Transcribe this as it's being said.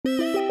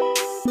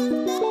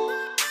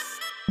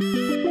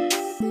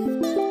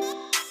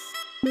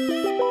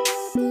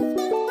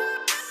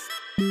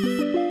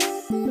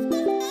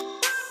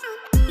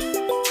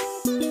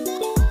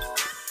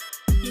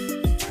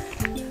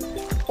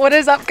What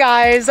is up,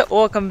 guys?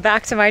 Welcome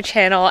back to my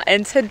channel,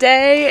 and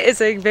today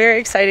is a very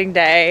exciting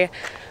day.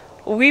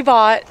 We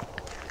bought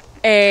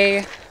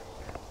a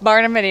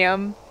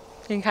Barndominium.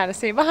 You can kind of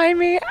see it behind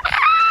me.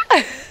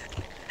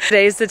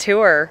 Today's the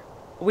tour.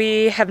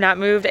 We have not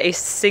moved a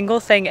single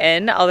thing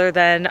in other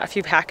than a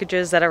few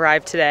packages that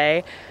arrived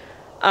today,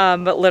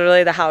 but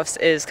literally the house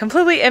is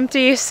completely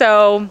empty,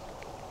 so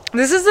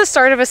this is the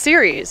start of a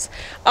series.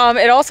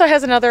 It also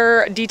has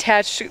another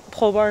detached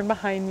pole barn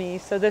behind me,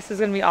 so this is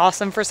gonna be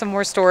awesome for some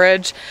more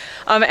storage.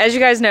 As you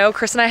guys know,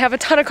 Chris and I have a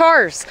ton of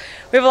cars.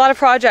 We have a lot of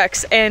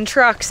projects and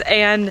trucks,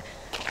 and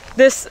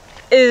this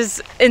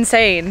is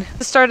insane.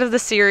 The start of the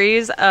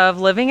series of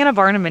living in a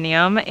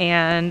Barndominium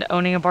and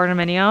owning a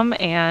Barndominium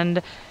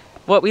and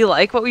what we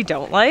like, what we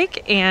don't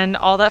like, and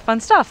all that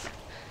fun stuff.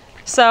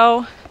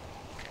 So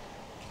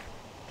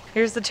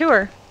here's the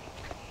tour.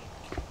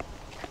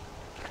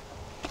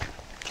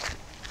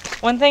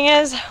 One thing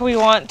is we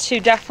want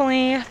to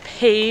definitely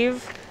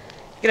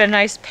get a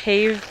nice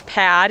paved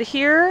pad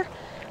here,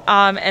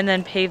 and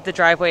then pave the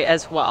driveway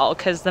as well,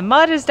 because the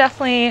mud is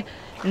definitely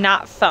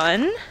not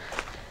fun.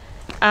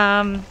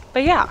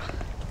 But yeah,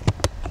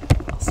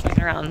 I'll swing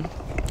around.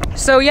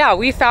 So yeah,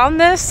 we found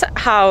this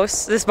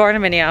house, this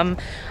Barndominium,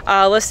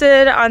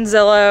 listed on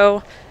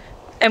Zillow,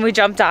 and we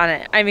jumped on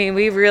it. I mean,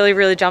 we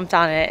really jumped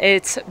on it.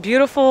 It's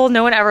beautiful.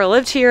 No one ever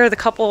lived here. The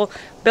couple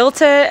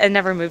built it and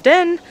never moved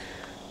in.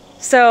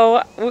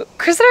 So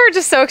Chris and I are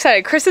just so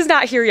excited. Chris is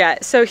not here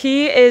yet, so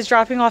he is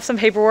dropping off some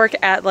paperwork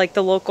at like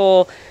the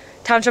local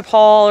township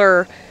hall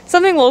or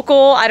something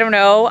local, I don't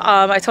know.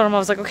 I told him, I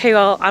was like, okay,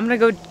 well, I'm gonna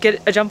go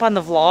get a jump on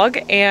the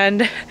vlog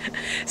and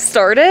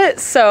start it.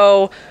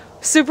 So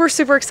super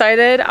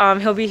excited.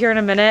 He'll be here in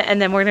a minute,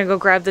 and then we're gonna go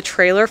grab the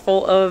trailer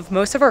full of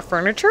most of our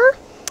furniture.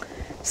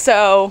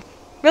 So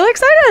really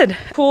excited.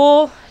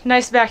 Cool,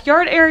 nice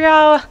backyard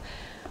area.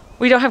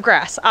 We don't have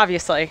grass,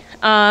 obviously.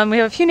 We have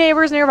a few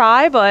neighbors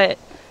nearby, but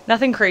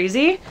nothing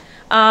crazy.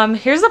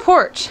 Here's the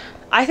porch.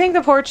 I think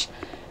the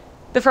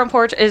front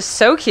porch is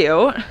so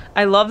cute.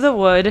 I love the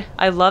wood.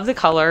 I love the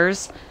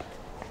colors.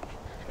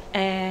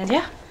 And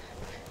yeah,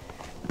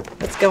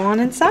 let's go on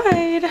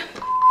inside.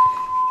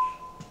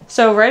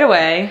 So right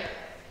away,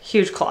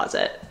 huge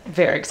closet.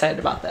 Very excited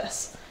about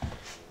this.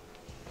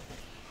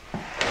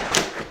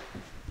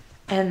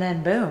 And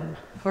then boom,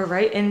 we're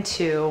right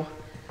into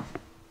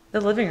the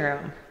living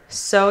room.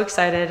 So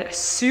excited.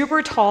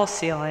 Super tall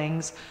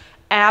ceilings.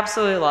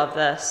 Absolutely love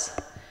this.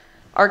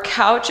 Our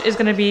couch is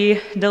gonna be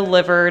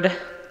delivered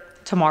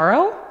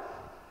tomorrow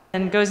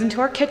and goes into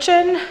our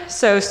kitchen.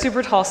 So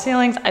super tall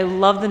ceilings. I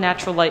love the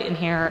natural light in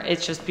here.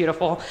 It's just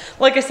beautiful.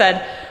 Like I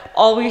said,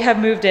 all we have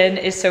moved in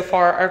is so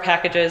far our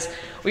packages.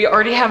 We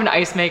already have an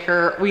ice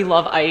maker. We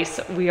love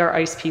ice. We are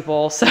ice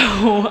people.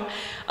 So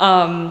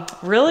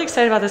really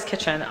excited about this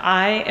kitchen.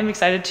 I am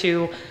excited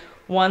to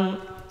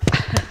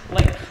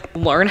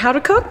learn how to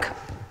cook.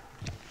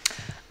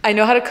 I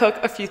know how to cook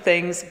a few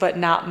things, but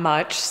not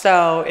much.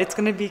 So it's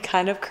gonna be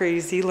kind of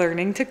crazy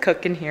learning to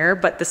cook in here,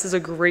 but this is a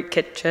great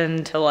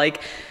kitchen to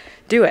like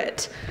do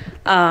it.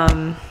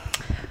 I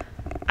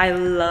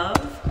love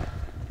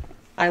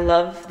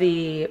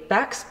the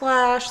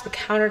backsplash, the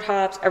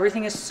countertops,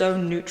 everything is so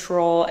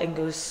neutral and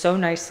goes so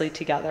nicely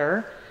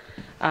together.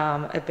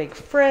 A big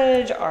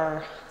fridge,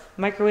 our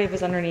microwave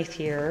is underneath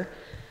here.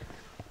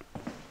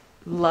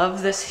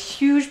 Love this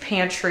huge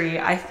pantry.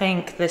 I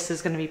think this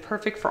is gonna be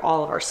perfect for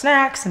all of our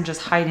snacks and just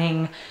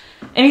hiding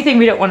anything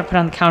we don't wanna put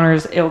on the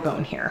counters, it'll go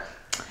in here.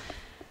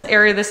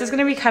 This is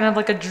gonna be kind of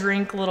like a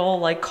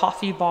little like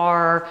coffee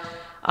bar,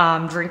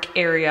 drink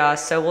area.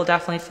 So we'll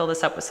definitely fill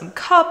this up with some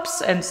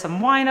cups and some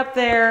wine up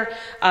there.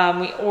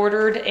 We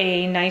ordered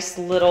a nice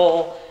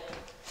little,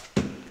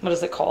 what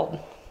is it called?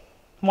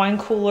 Wine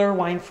cooler,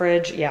 wine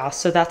fridge. Yeah,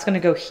 so that's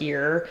gonna go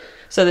here.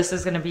 So this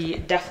is gonna be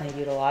definitely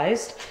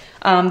utilized.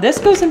 This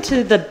goes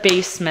into the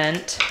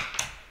basement.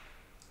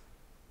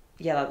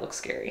 Yeah, that looks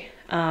scary.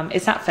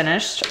 It's not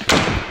finished,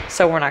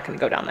 so we're not gonna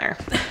go down there.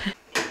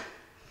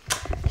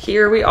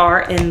 Here we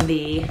are in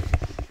the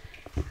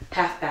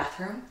half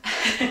bathroom.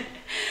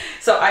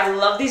 So I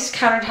love these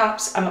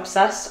countertops. I'm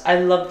obsessed. I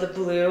love the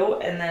blue,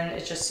 and then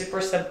it's just super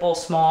simple,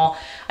 small.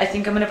 I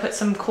think I'm gonna put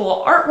some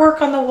cool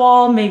artwork on the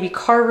wall, maybe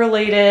car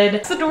related.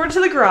 It's the door to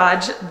the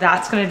garage.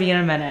 That's gonna be in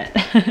a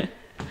minute.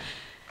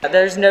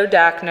 There's no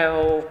deck,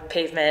 no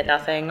pavement,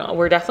 nothing.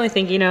 We're definitely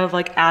thinking of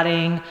like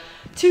adding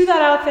to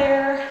that out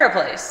there.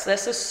 Fireplace.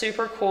 This is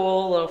super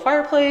cool, little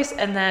fireplace,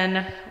 and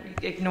then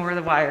ignore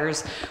the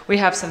wires. We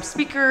have some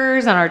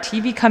speakers on our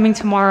TV coming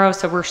tomorrow,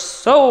 so we're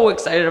so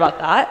excited about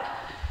that.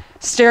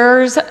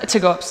 Stairs to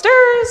go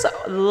upstairs.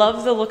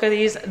 Love the look of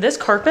these. This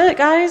carpet,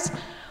 guys,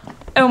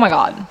 oh my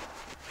God.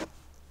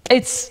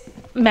 It's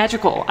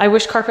magical. I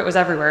wish carpet was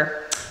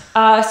everywhere.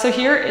 So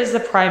here is the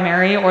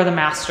primary or the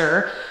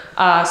master.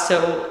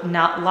 So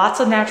lots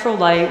of natural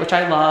light, which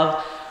I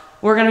love.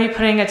 We're gonna be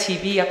putting a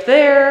TV up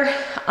there.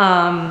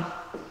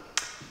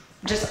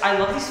 I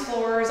love these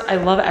floors. I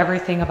love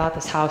everything about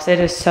this house. It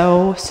is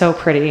so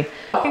pretty.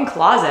 Fucking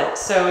closet,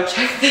 so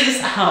check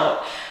this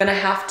out. Gonna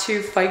have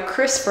to fight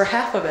Chris for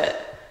half of it.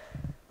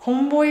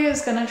 Homeboy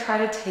is gonna try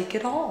to take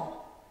it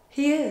all.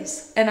 He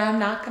is, and I'm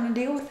not gonna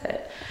deal with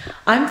it.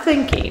 I'm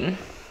thinking,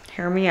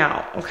 hear me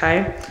out,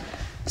 okay?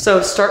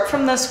 So start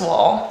from this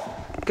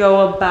wall,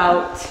 go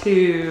about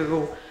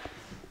to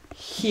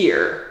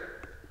here.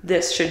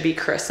 This should be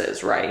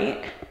Chris's,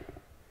 right?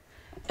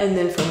 And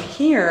then from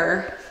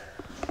here,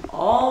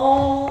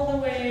 all the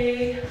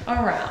way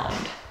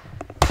around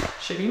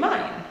should be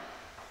mine.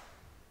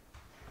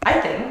 I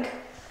think,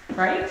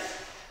 right?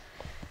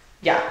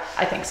 Yeah,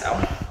 I think so.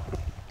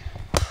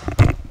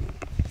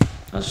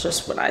 That's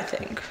just what I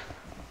think.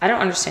 I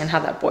don't understand how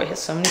that boy has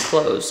so many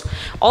clothes.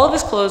 All of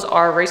his clothes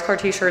are race car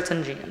t-shirts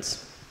and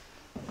jeans.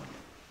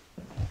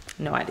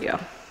 No idea.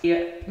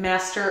 The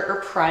master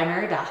or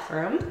primary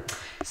bathroom.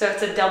 So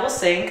it's a double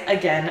sink.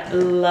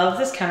 Again, love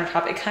this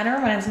countertop. It kind of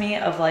reminds me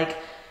of like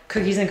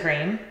cookies and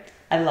cream.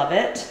 I love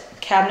it.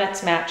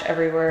 Cabinets match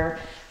everywhere.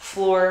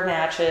 Floor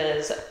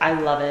matches. I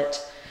love it.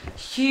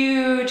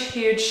 Huge,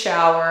 huge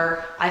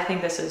shower. I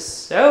think this is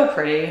so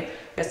pretty.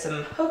 Got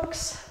some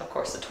hooks, of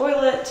course, the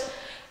toilet,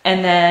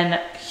 and then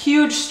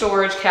huge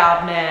storage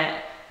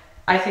cabinet.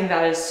 I think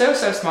that is so,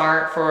 so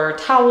smart for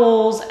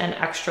towels and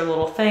extra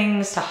little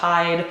things to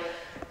hide,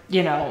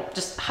 you know,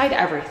 just hide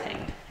everything,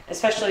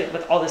 especially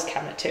with all this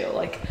cabinet too.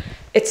 Like,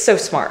 it's so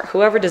smart.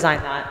 Whoever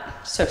designed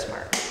that, so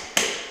smart.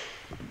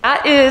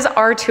 That is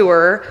our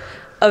tour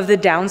of the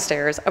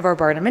downstairs of our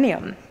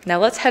Barndominium. Now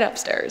let's head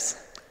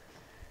upstairs.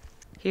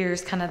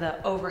 Here's kind of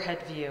the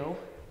overhead view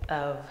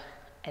of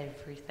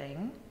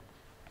everything.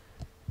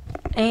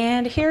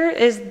 And here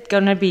is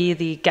gonna be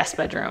the guest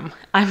bedroom.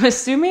 I'm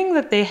assuming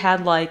that they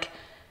had like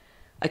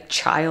a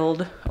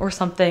child or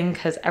something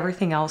because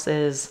everything else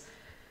is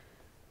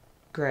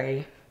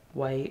gray,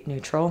 white,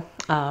 neutral.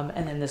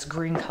 And then this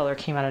green color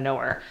came out of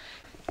nowhere.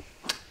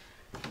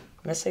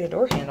 Missing a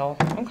door handle,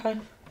 okay.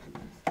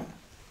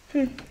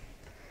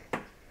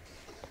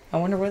 I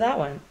wonder where that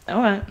went.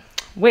 All right,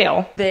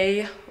 well,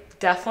 they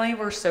definitely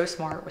were so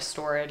smart with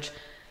storage.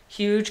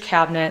 Huge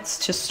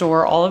cabinets to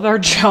store all of our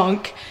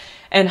junk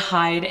and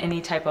hide any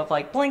type of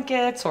like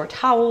blankets or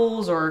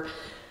towels or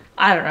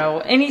I don't know,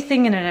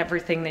 anything and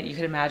everything that you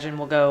could imagine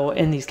will go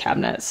in these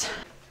cabinets.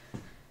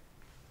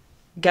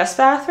 Guest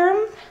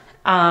bathroom,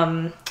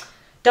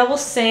 double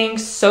sink,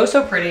 so,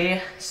 so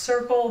pretty.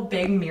 Circle,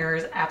 big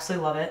mirrors,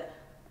 absolutely love it.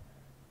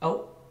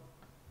 Oh,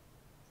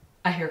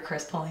 I hear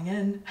Chris pulling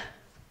in.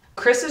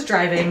 Chris is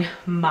driving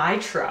my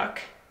truck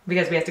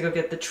because we have to go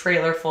get the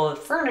trailer full of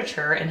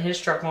furniture and his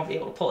truck won't be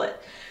able to pull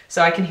it.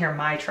 So I can hear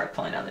my truck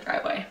pulling down the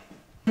driveway.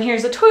 And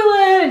here's the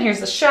toilet and here's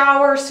the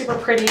shower, super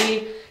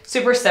pretty,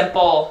 super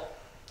simple,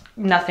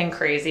 nothing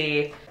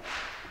crazy.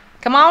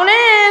 Come on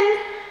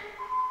in.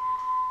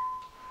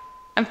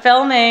 I'm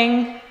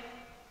filming.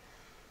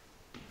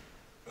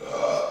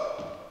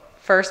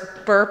 First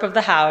burp of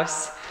the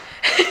house.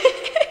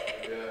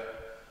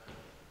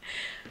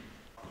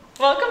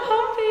 Welcome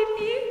home,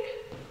 baby.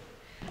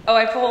 Oh,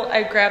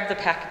 I grabbed the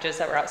packages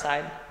that were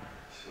outside.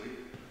 Sweet.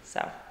 So,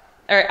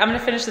 all right, I'm gonna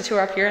finish the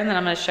tour up here and then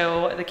I'm gonna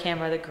show the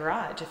camera the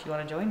garage if you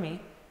wanna join me.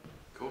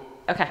 Cool.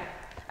 Okay.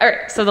 All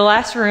right, so the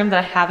last room that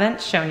I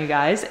haven't shown you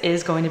guys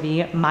is going to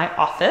be my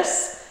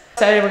office.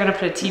 So we're gonna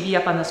put a TV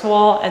up on this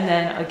wall and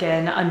then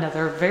again,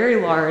 another very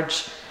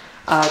large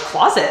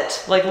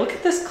closet. Like, look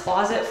at this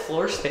closet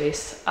floor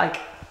space. Like,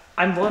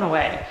 I'm blown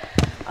away.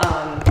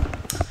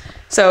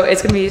 So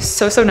it's gonna be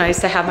so, so nice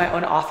to have my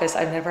own office.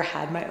 I've never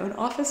had my own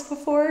office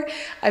before.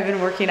 I've been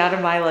working out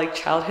of my like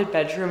childhood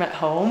bedroom at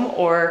home,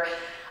 or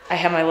I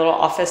have my little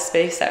office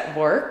space at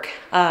work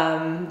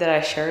that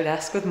I share a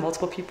desk with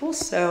multiple people.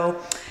 So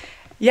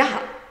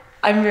yeah,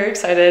 I'm very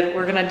excited.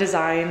 We're gonna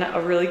design a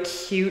really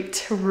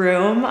cute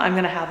room. I'm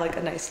gonna have like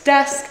a nice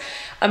desk.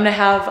 I'm gonna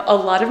have a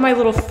lot of my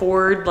little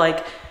Ford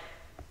like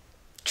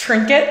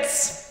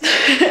trinkets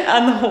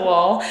on the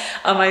wall.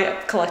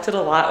 I collected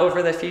a lot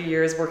over the few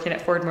years working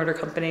at Ford Motor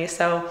Company.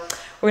 So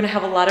we're gonna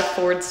have a lot of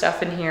Ford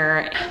stuff in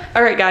here.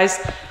 All right, guys,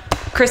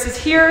 Chris is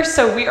here.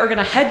 So we are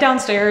gonna head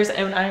downstairs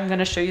and I'm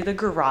gonna show you the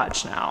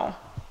garage now.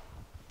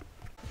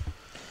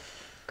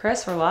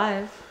 Chris, we're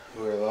live.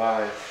 We're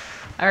live.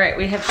 All right,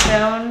 we have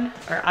shown,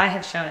 or I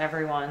have shown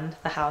everyone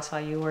the house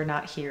while you were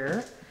not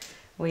here.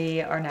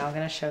 We are now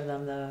gonna show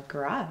them the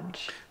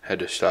garage. Had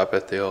to stop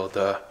at the old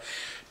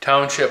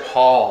Township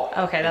Hall.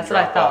 Okay, that's what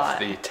I thought. Off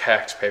the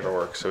tax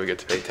paperwork so we get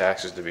to pay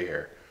taxes to be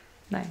here.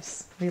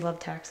 Nice. We love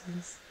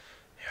taxes.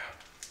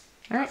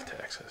 Yeah. All right. Love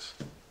taxes.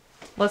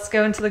 Let's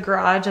go into the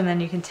garage and then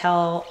you can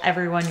tell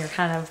everyone your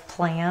kind of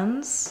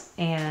plans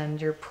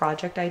and your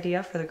project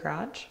idea for the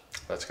garage.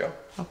 Let's go.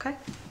 Okay.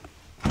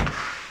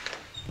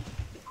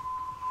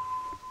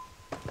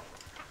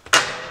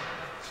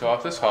 So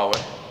off this hallway,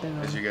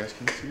 as you guys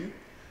can see,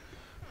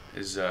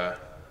 is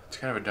it's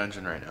kind of a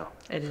dungeon right now.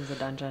 It is a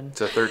dungeon. It's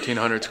a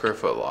 1,300 square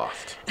foot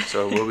loft.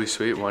 So it will be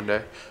sweet one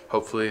day.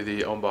 Hopefully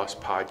the Own Boss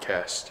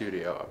podcast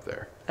studio up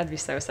there. That'd be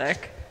so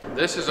sick.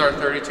 This is our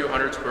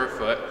 3,200 square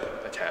foot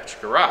attached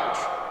garage.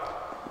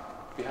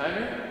 Behind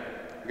me,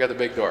 we got the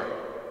big door.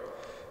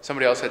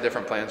 Somebody else had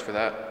different plans for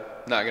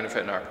that. Not gonna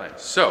fit in our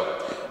plans.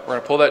 So we're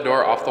gonna pull that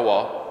door off the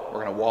wall.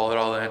 We're gonna wall it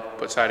all in,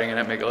 put siding in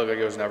it, make it look like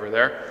it was never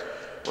there.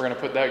 We're gonna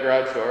put that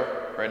garage door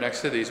right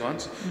next to these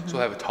ones. So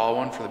we'll have a tall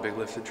one for the big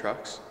lifted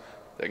trucks.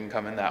 They can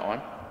come in that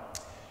one.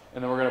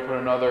 And then we're gonna put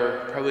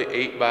another probably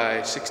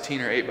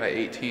 8x16 or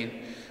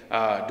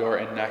 8x18 door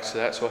in next to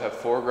that. So we'll have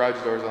 4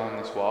 garage doors along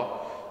this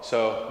wall.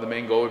 So the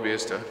main goal would be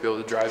is to be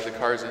able to drive the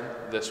cars in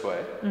this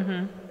way.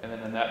 And then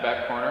in that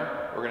back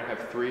corner, we're gonna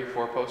have 3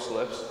 4-post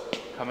lifts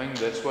coming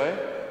this way.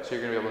 So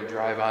you're gonna be able to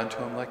drive onto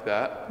them like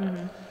that.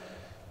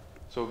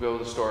 So we'll be able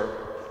to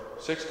store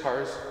 6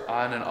 cars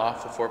on and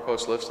off the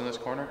 4-post lifts in this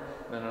corner,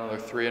 and then another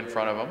 3 in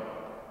front of them.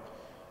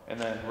 And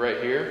then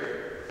right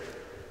here,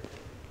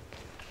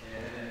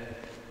 and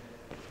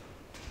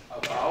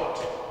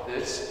about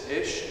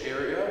this-ish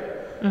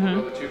area, we'll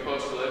build a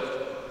 2-post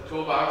lift,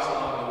 toolbox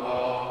along the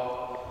wall,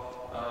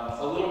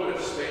 a little bit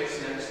of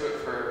space next to it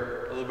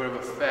for a little bit of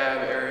a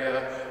fab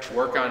area,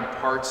 work on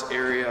parts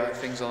area,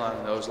 things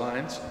along those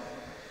lines.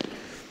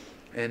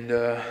 And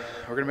we're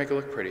gonna make it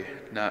look pretty,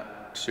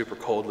 not super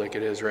cold like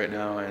it is right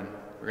now, and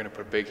we're gonna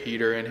put a big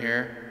heater in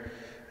here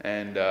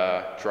and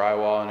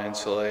drywall and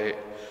insulate,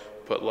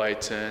 put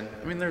lights in.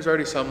 I mean, there's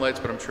already some lights,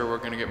 but I'm sure we're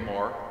gonna get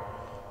more.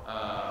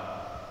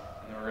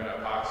 And then we're gonna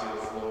epoxy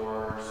the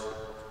floors,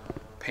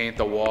 paint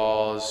the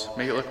walls,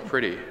 make it look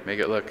pretty, make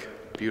it look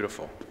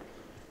beautiful.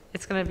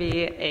 It's gonna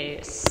be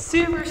a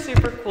super,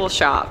 super cool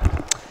shop.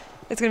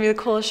 It's gonna be the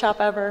coolest shop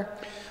ever.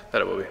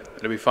 That it will be.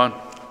 It'll be fun.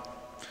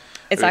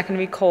 It's not gonna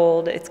be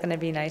cold, it's gonna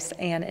be nice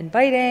and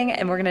inviting,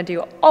 and we're gonna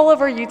do all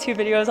of our YouTube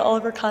videos, all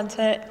of our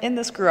content in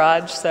this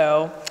garage,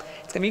 so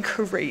it's gonna be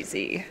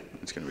crazy.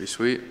 It's gonna be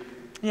sweet.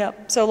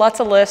 Yep, so lots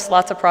of lifts,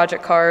 lots of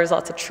project cars,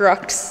 lots of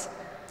trucks.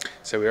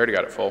 So we already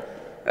got it full.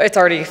 It's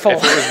already full.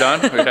 If it was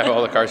done, we'd have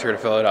all the cars here to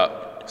fill it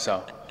up,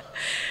 so.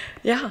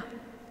 Yeah,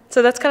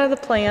 so that's kind of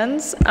the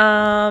plans,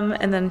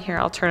 and then here,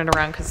 I'll turn it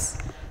around, because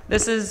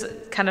this is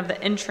kind of the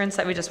entrance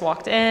that we just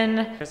walked in.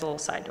 There's a little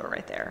side door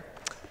right there.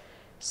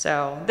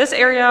 So this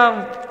area,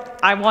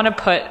 I want to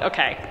put,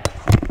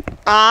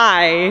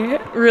 I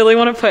really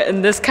want to put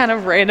in this kind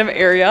of random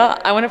area,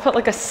 I want to put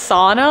like a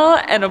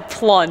sauna and a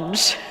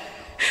plunge.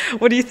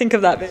 What do you think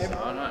of that, babe?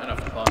 Sauna and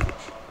a plunge.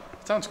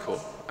 Sounds cool.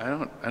 I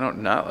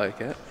don't not like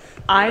it.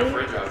 I a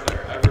fridge out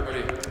there.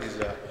 Everybody needs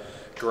a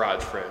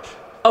garage fridge.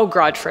 Oh,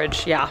 garage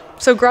fridge, yeah.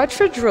 So garage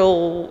fridge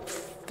will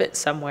fit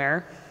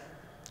somewhere.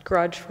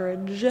 Garage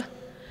fridge.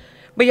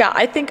 But yeah,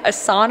 I think a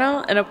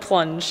sauna and a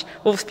plunge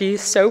will be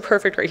so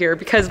perfect right here,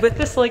 because with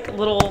this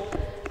little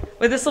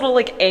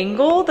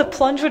angle, the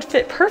plunge would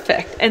fit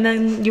perfect, and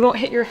then you won't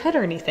hit your head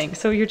or anything.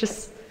 So you're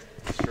just.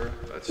 Sure,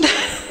 that's true.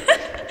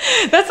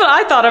 That's what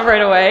I thought of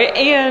right away,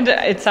 and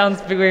it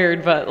sounds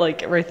weird, but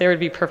like right there would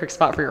be a perfect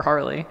spot for your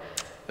Harley.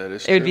 That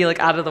is true. It would be like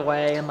out of the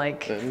way and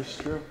like. That is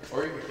true.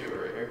 Or you could do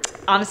it right here.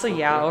 Honestly,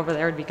 yeah, over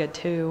there would be good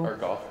too. Or a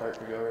golf cart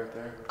could go right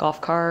there.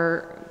 Golf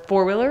cart,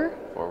 four-wheeler.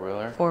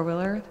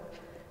 Four-wheeler.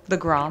 The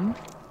Grom.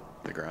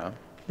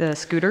 The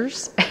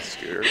scooters.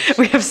 Scooters.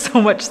 We have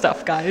so much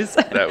stuff, guys.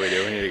 That we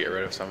do. We need to get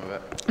rid of some of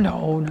it.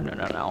 No.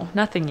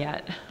 Nothing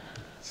yet.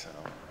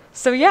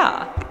 So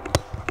yeah.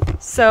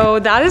 So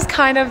that is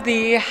kind of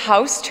the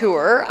house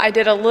tour. I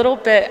did a little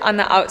bit on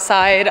the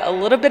outside, a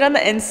little bit on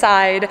the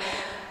inside.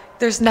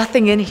 There's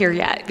nothing in here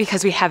yet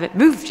because we haven't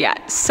moved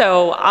yet.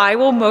 So I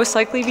will most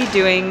likely be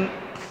doing,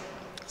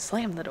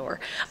 slam the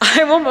door.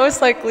 I will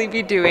most likely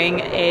be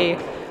doing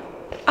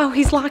oh,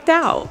 he's locked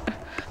out.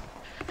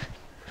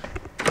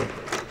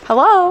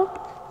 Hello?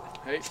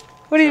 Hey.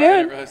 What are you doing? I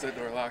didn't realize that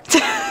door locked.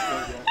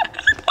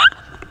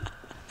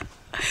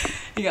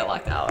 You got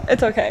locked out.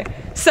 It's okay.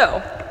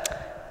 So,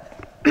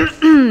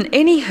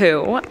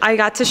 anywho, I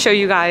got to show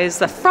you guys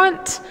the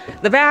front,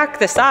 the back,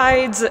 the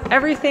sides,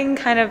 everything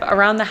kind of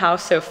around the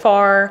house so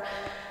far.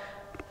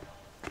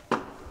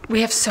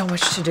 We have so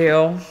much to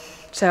do.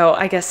 So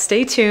I guess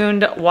stay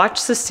tuned,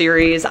 watch the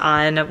series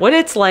on what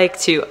it's like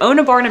to own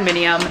a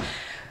Barndominium,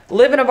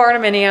 live in a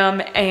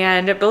Barndominium,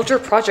 and build your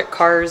project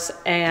cars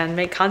and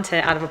make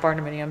content out of a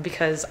Barndominium,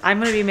 because I'm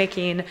gonna be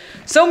making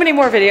so many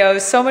more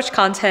videos, so much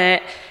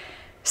content.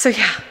 So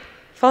yeah,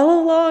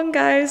 follow along,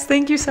 guys.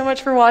 Thank you so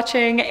much for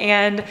watching,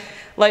 and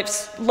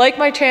like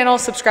my channel,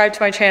 subscribe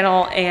to my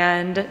channel,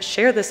 and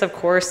share this, of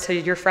course, to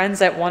your friends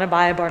that wanna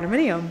buy a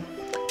Barndominium.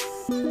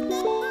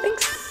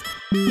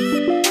 Thanks.